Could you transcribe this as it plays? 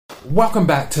Welcome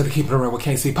back to the Keep It Real with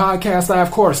KC podcast. I, of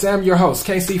course, am your host,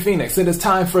 KC Phoenix. It is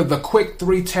time for the Quick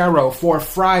 3 Tarot for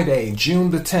Friday,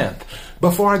 June the 10th.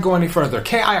 Before I go any further,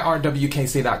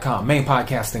 KIRWKC.com, main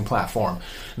podcasting platform.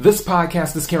 This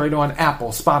podcast is carried on Apple,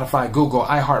 Spotify, Google,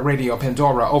 iHeartRadio,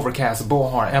 Pandora, Overcast,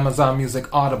 Bullhorn, Amazon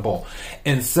Music, Audible,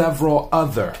 and several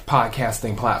other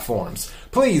podcasting platforms.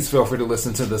 Please feel free to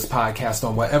listen to this podcast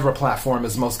on whatever platform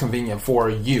is most convenient for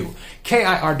you.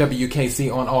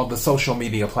 KIRWKC on all the social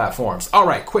media platforms. All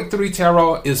right, Quick 3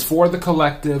 Tarot is for the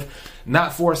collective,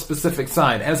 not for a specific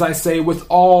sign. As I say with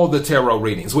all the tarot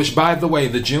readings, which, by the way,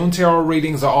 the June tarot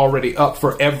readings are already up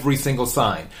for every single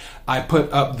sign. I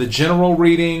put up the general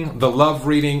reading, the love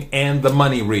reading, and the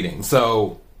money reading.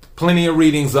 So plenty of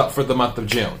readings up for the month of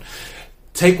June.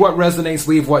 Take what resonates,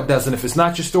 leave what doesn't. If it's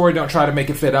not your story, don't try to make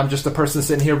it fit. I'm just a person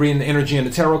sitting here reading the energy and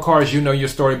the tarot cards. You know your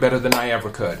story better than I ever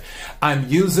could. I'm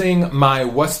using my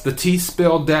What's the Tea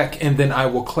Spill deck, and then I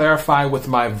will clarify with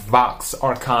my Vox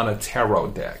Arcana tarot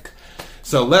deck.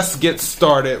 So let's get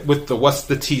started with the What's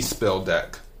the Tea Spill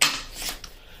deck.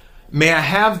 May I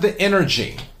have the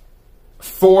energy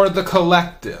for the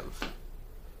collective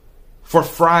for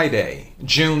Friday,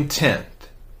 June 10th.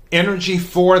 Energy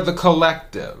for the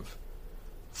collective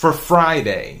for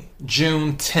Friday,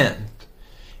 June 10th.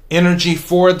 Energy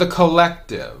for the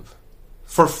collective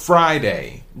for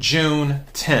Friday, June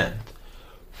 10th.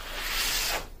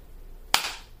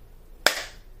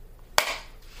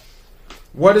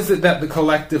 What is it that the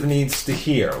collective needs to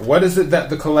hear? What is it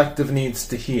that the collective needs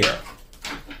to hear?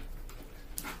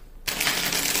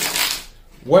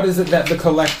 What is it that the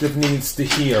collective needs to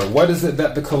hear? What is it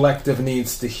that the collective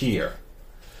needs to hear?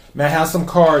 May I have some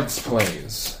cards,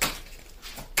 please?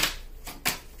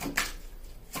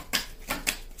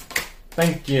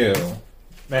 Thank you.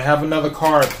 May I have another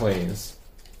card, please?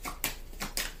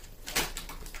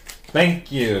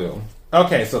 Thank you.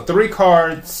 Okay, so 3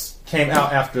 cards came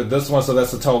out after this one, so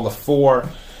that's a total of 4.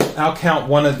 I'll count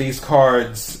one of these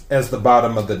cards as the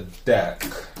bottom of the deck,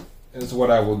 is what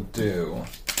I will do.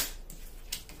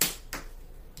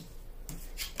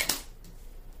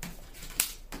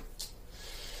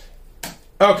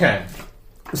 Okay,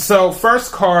 so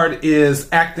first card is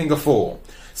acting a fool.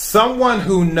 Someone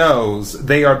who knows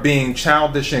they are being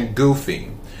childish and goofy,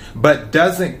 but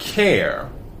doesn't care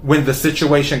when the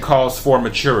situation calls for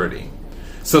maturity.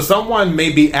 So someone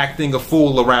may be acting a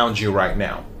fool around you right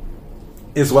now,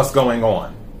 is what's going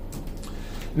on.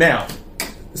 Now,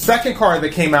 second card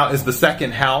that came out is the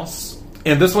second house.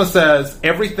 And this one says,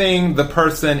 everything the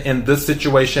person in this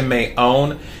situation may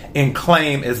own and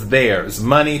claim is theirs.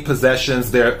 Money, possessions,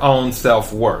 their own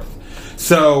self-worth.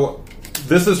 So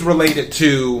this is related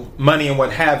to money and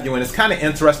what have you. And it's kind of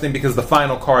interesting because the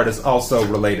final card is also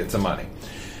related to money.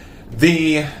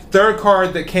 The third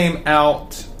card that came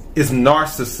out is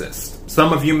narcissist.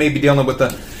 Some of you may be dealing with the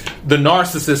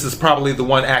narcissist is probably the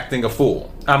one acting a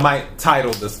fool. I might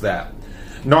title this that.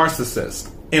 Narcissist.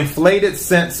 Inflated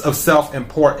sense of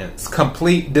self-importance.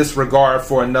 Complete disregard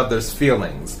for another's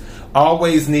feelings.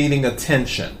 Always needing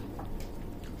attention.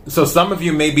 So some of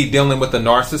you may be dealing with a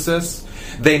narcissist.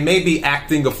 They may be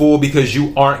acting a fool because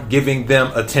you aren't giving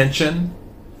them attention.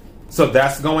 So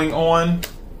that's going on.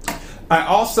 I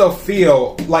also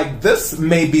feel like this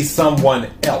may be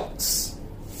someone else,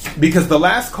 because the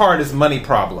last card is money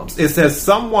problems. It says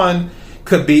someone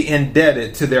could be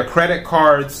indebted to their credit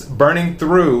cards, burning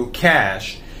through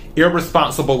cash,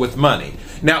 irresponsible with money.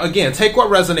 Now, again, take what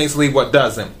resonates, leave what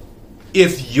doesn't.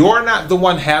 If you're not the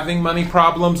one having money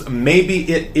problems, maybe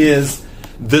it is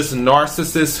this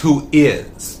narcissist who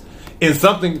is. And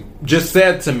something just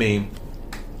said to me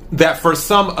that for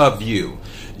some of you,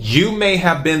 you may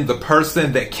have been the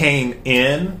person that came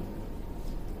in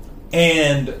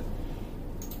and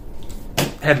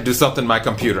had to do something to my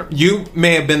computer. You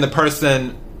may have been the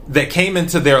person that came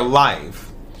into their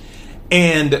life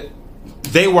and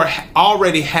they were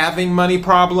already having money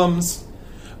problems,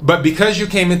 but because you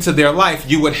came into their life,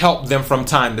 you would help them from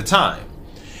time to time.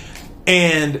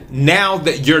 And now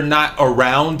that you're not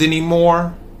around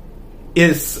anymore,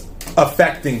 it's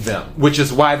affecting them, which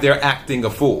is why they're acting a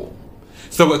fool.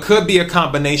 So it could be a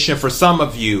combination for some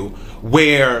of you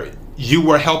where you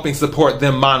were helping support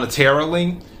them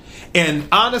monetarily. And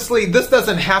honestly, this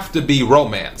doesn't have to be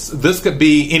romance. This could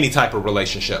be any type of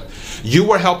relationship. You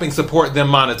were helping support them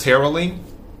monetarily,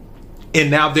 and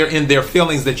now they're in their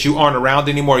feelings that you aren't around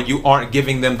anymore. You aren't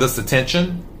giving them this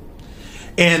attention.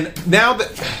 And now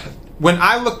that when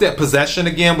I looked at possession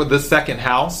again with the second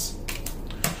house,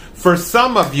 for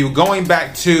some of you, going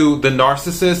back to the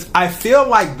narcissist, I feel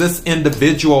like this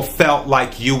individual felt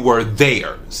like you were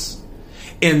theirs.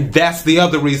 And that's the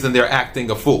other reason they're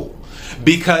acting a fool.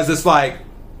 because it's like,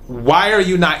 why are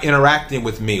you not interacting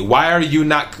with me? Why are you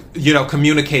not,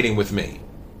 communicating with me?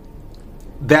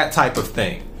 That type of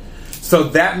thing. So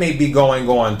that may be going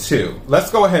on too.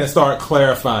 Let's go ahead and start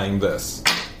clarifying this.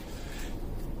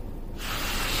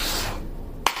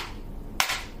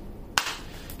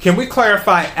 Can we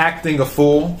clarify acting a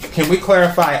fool? Can we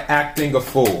clarify acting a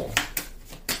fool?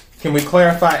 Can we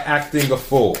clarify acting a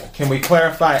fool? Can we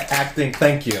clarify acting?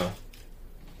 Thank you.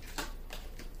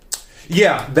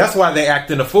 Yeah, that's why they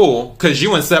acting a fool, because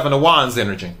you in Seven of Wands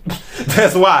energy.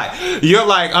 That's why. You're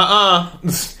like,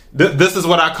 this is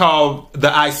what I call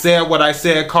the I said what I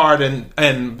said card,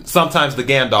 and sometimes the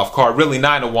Gandalf card. Really,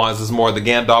 Nine of Wands is more the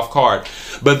Gandalf card.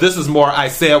 But this is more I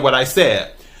said what I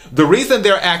said. The reason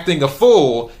they're acting a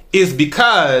fool is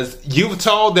because you've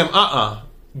told them,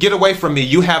 get away from me.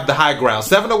 You have the high ground.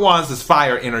 Seven of Wands is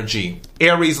fire energy.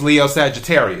 Aries, Leo,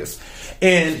 Sagittarius.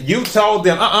 And you told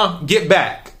them, get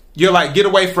back. You're like, get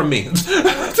away from me.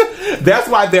 That's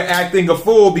why they're acting a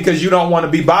fool, because you don't want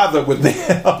to be bothered with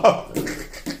them.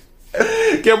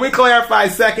 Can we clarify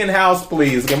second house,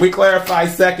 please? Can we clarify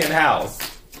second house?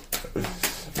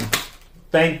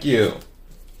 Thank you.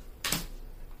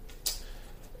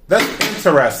 That's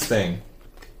interesting.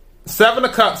 Seven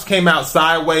of Cups came out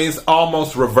sideways,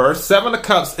 almost reversed. Seven of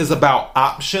Cups is about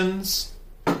options.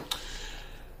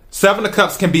 Seven of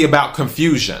Cups can be about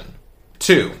confusion,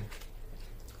 too.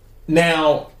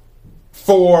 Now,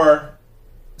 for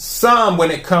some,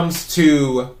 when it comes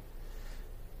to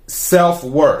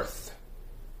self-worth,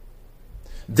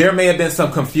 there may have been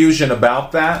some confusion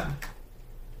about that.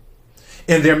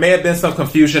 And there may have been some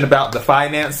confusion about the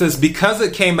finances because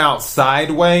it came out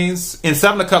sideways. And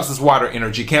Seven of Cups is water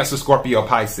energy, Cancer, Scorpio,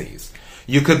 Pisces.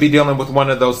 You could be dealing with one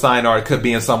of those signs, or it could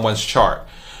be in someone's chart.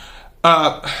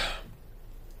 I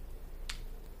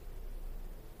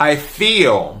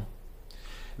feel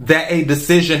that a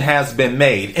decision has been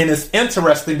made. And it's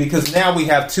interesting because now we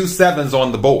have two sevens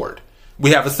on the board.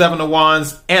 We have a Seven of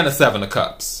Wands and a Seven of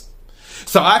Cups.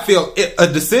 So I feel a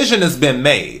decision has been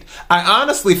made. I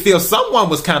honestly feel someone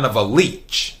was kind of a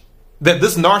leech. That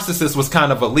this narcissist was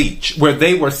kind of a leech, where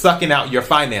they were sucking out your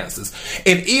finances.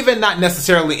 And even not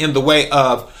necessarily in the way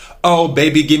of, oh,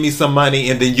 baby, give me some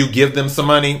money, and then you give them some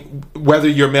money, whether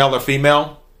you're male or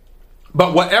female.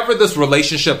 But whatever this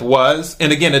relationship was,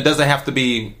 and again, it doesn't have to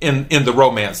be in the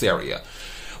romance area,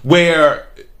 where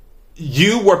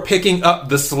you were picking up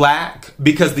the slack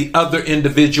because the other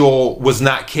individual was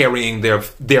not carrying their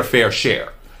fair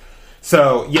share.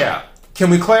 So, yeah. Can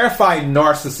we clarify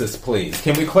narcissist, please?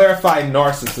 Can we clarify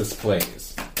narcissist,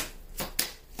 please?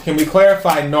 Can we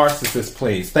clarify narcissist,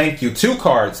 please? Thank you. Two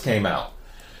cards came out.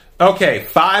 Okay,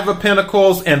 Five of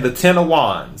Pentacles and the Ten of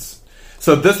Wands.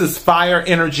 So this is fire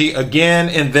energy again,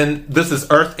 and then this is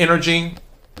earth energy.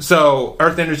 So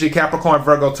earth energy, Capricorn,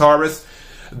 Virgo, Taurus.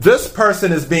 This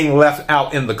person is being left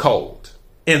out in the cold.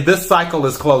 And this cycle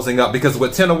is closing up because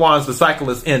with Ten of Wands, the cycle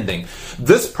is ending.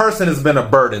 This person has been a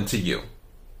burden to you.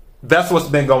 That's what's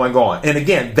been going on. And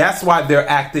again, that's why they're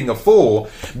acting a fool,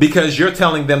 because you're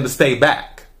telling them to stay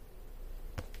back,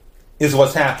 is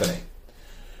what's happening.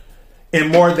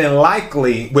 And more than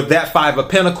likely, with that Five of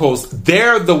Pentacles,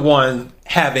 they're the one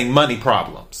having money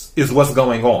problems, is what's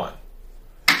going on.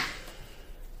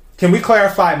 Can we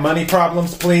clarify money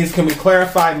problems, please? Can we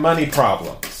clarify money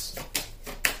problems?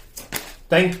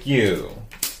 Thank you.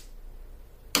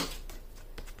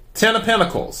 Ten of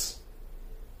Pentacles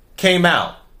came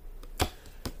out.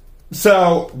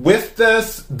 So with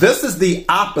this is the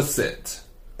opposite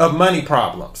of money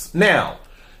problems. Now,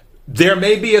 there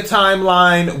may be a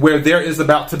timeline where there is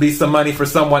about to be some money for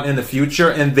someone in the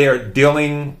future, and they're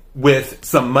dealing with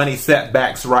some money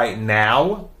setbacks right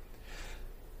now.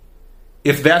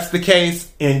 If that's the case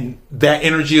and that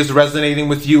energy is resonating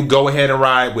with you, go ahead and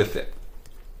ride with it.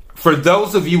 For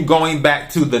those of you going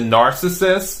back to the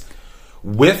narcissist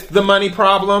with the money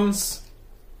problems,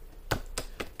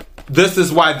 this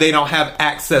is why they don't have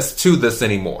access to this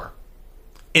anymore.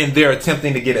 And they're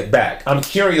attempting to get it back. I'm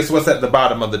curious what's at the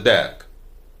bottom of the deck.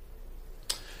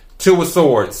 Two of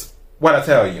Swords. What'd I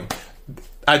tell you?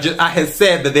 I had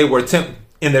said that they were attempting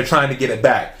and they're trying to get it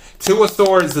back. Two of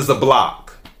Swords is a block.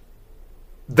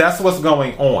 That's what's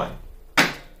going on.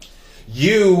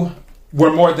 You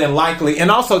were more than likely,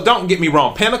 and also don't get me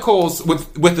wrong, Pentacles,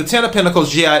 with the Ten of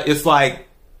Pentacles, yeah, it's like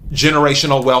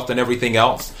generational wealth and everything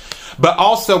else. But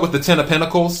also with the Ten of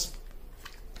Pentacles,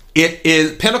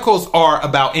 Pentacles are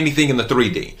about anything in the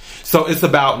 3D. So it's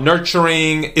about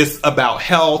nurturing, it's about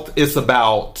health, it's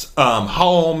about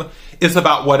home, it's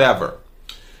about whatever.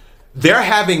 They're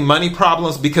having money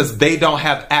problems because they don't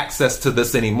have access to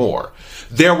this anymore.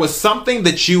 There was something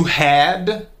that you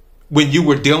had when you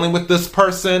were dealing with this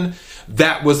person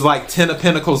that was like 10 of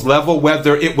Pentacles level,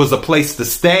 whether it was a place to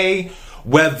stay,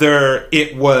 whether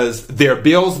it was their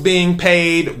bills being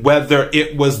paid, whether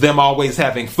it was them always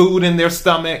having food in their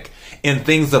stomach and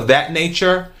things of that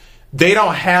nature. They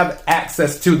don't have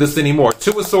access to this anymore.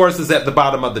 Two of Swords is at the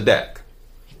bottom of the deck.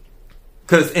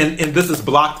 Because and this is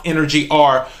blocked energy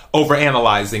or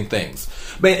overanalyzing things.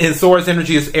 And Swords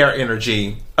energy is air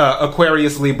energy,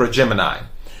 Aquarius, Libra, Gemini.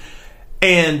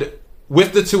 And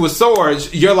with the Two of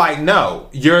Swords, you're like, no,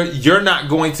 you're not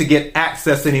going to get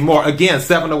access anymore. Again,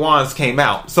 Seven of Wands came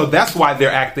out. So that's why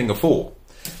they're acting a fool.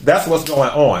 That's what's going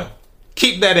on.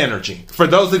 Keep that energy. For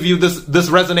those of you this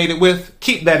resonated with,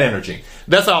 keep that energy.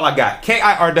 That's all I got.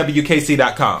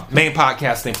 KIRWKC.com, main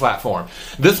podcasting platform.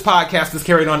 This podcast is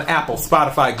carried on Apple,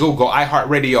 Spotify, Google,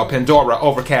 iHeartRadio, Pandora,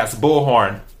 Overcast,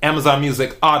 Bullhorn, Amazon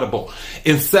Music, Audible,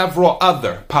 and several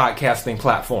other podcasting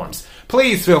platforms.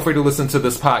 Please feel free to listen to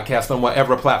this podcast on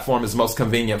whatever platform is most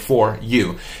convenient for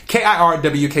you.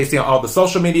 KIRWKC on all the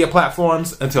social media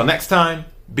platforms. Until next time,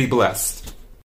 be blessed.